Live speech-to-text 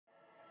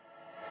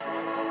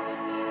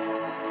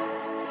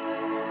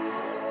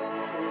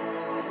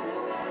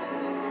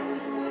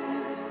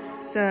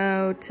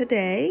So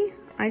today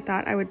I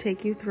thought I would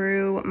take you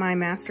through my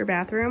master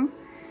bathroom.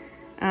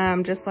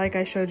 Just like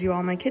I showed you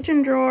all my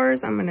kitchen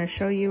drawers, I'm gonna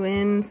show you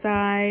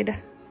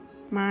inside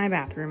my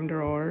bathroom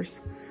drawers.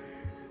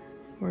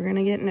 We're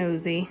gonna get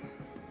nosy.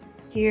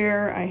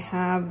 Here I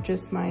have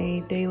just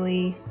my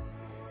daily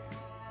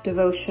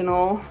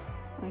devotional.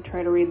 I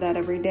try to read that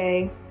every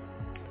day.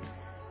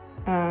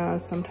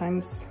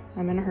 Sometimes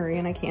I'm in a hurry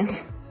and I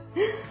can't.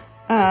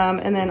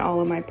 And then all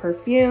of my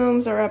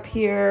perfumes are up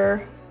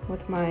here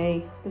with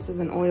this is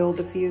an oil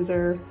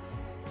diffuser,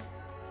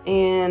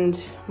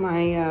 and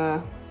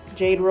my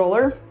jade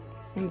roller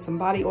and some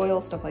body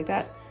oil, stuff like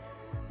that.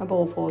 A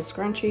bowl full of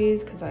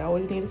scrunchies, because I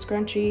always need a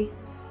scrunchie.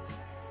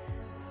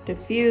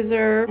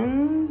 Diffuser.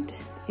 And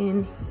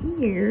in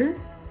here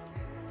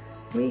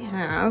we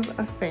have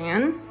a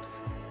fan,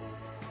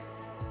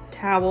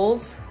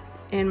 towels,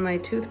 and my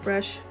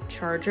toothbrush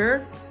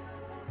charger.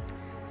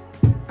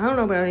 I don't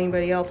know about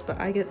anybody else, but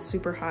I get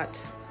super hot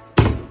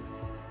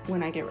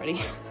when I get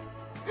ready.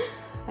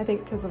 I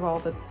think because of all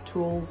the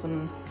tools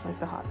and like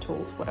the hot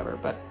tools, whatever.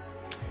 But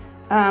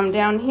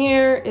down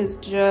here is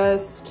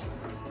just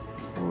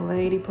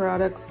lady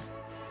products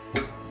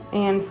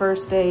and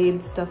first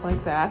aid, stuff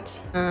like that.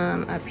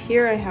 Up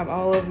here I have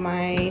all of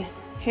my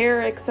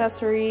hair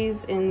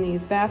accessories in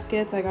these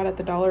baskets I got at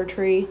the Dollar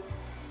Tree.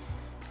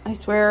 I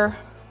swear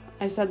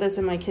I said this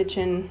in my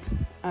kitchen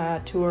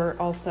tour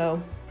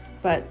also,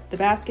 but the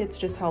baskets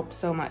just help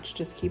so much.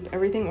 Just keep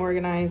everything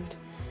organized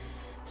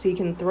so you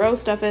can throw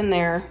stuff in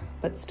there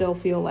but still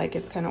feel like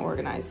it's kind of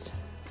organized.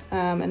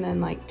 And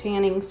then like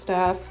tanning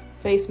stuff,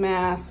 face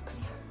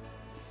masks,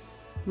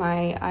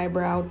 my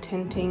eyebrow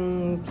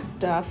tinting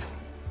stuff.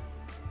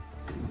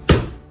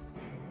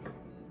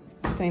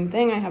 Same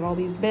thing, I have all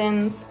these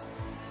bins.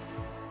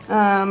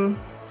 So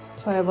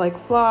I have like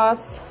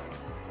floss,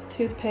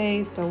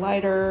 toothpaste, a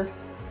lighter,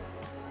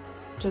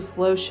 just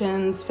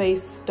lotions,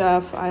 face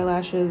stuff,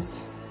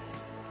 eyelashes,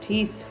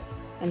 teeth,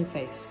 and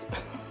face,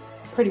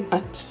 pretty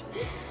much.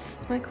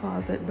 It's my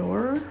closet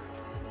door.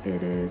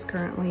 It is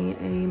currently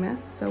a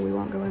mess, so we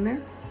won't go in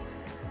there.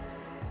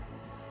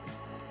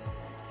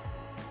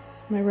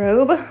 My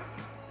robe,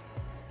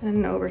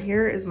 and over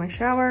here is my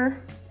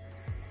shower.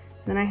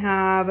 Then I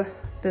have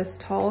this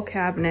tall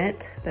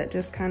cabinet that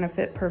just kind of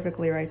fit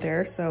perfectly right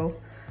there, so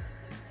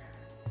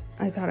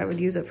I thought I would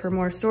use it for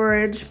more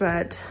storage,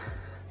 but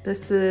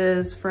this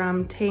is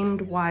from Tamed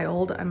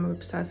Wild. I'm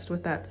obsessed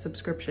with that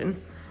subscription.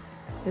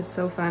 It's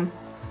so fun.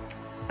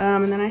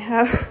 And then I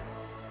have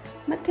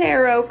my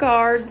tarot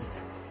cards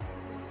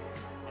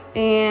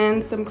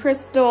and some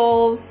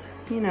crystals,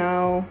 you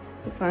know,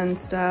 the fun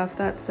stuff.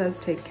 That says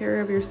take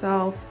care of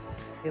yourself.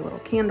 A little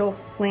candle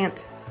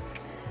plant.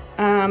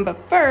 But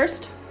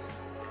first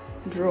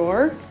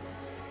drawer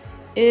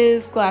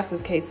is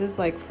glasses cases,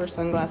 like for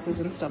sunglasses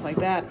and stuff like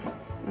that,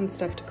 and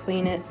stuff to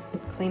clean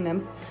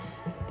them.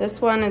 This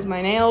one is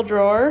my nail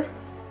drawer,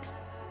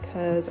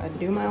 because I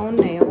do my own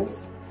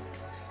nails.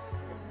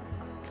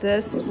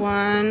 This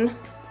one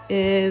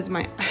is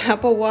my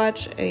Apple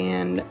Watch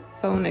and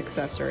phone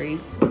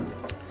accessories.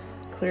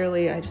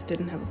 Clearly, I just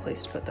didn't have a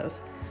place to put those.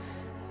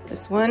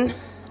 This one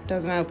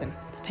doesn't open.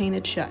 It's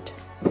painted shut.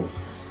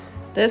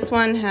 This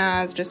one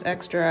has just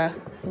extra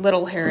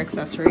little hair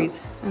accessories.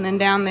 And then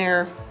down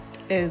there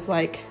is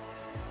like,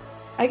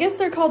 I guess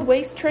they're called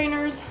waist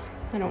trainers.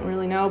 I don't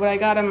really know, but I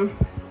got them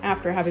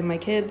after having my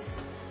kids.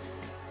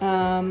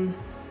 So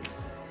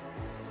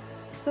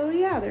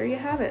yeah, there you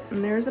have it.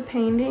 And there's a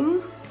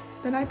painting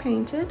that I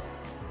painted.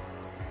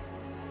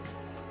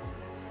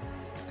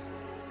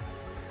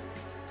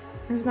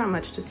 There's not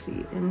much to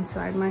see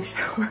inside my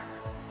shower,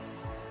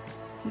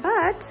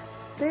 but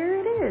there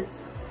it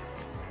is.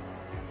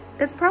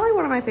 It's probably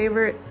one of my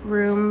favorite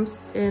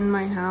rooms in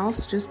my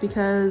house, just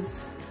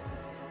because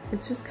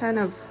it's just kind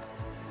of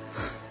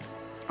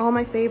all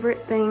my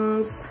favorite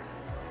things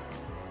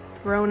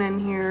thrown in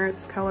here.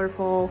 It's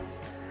colorful.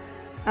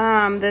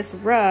 This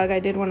rug, I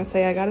did want to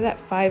say I got it at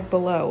Five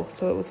Below,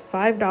 so it was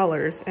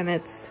 $5, and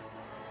it's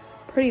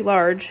pretty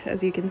large,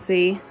 as you can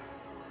see.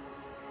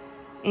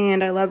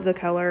 And I love the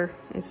color.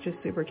 It's just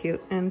super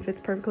cute and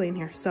fits perfectly in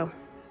here. So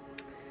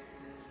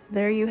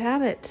there you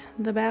have it,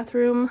 the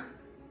bathroom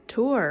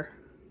tour.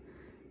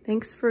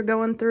 Thanks for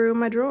going through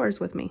my drawers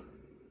with me.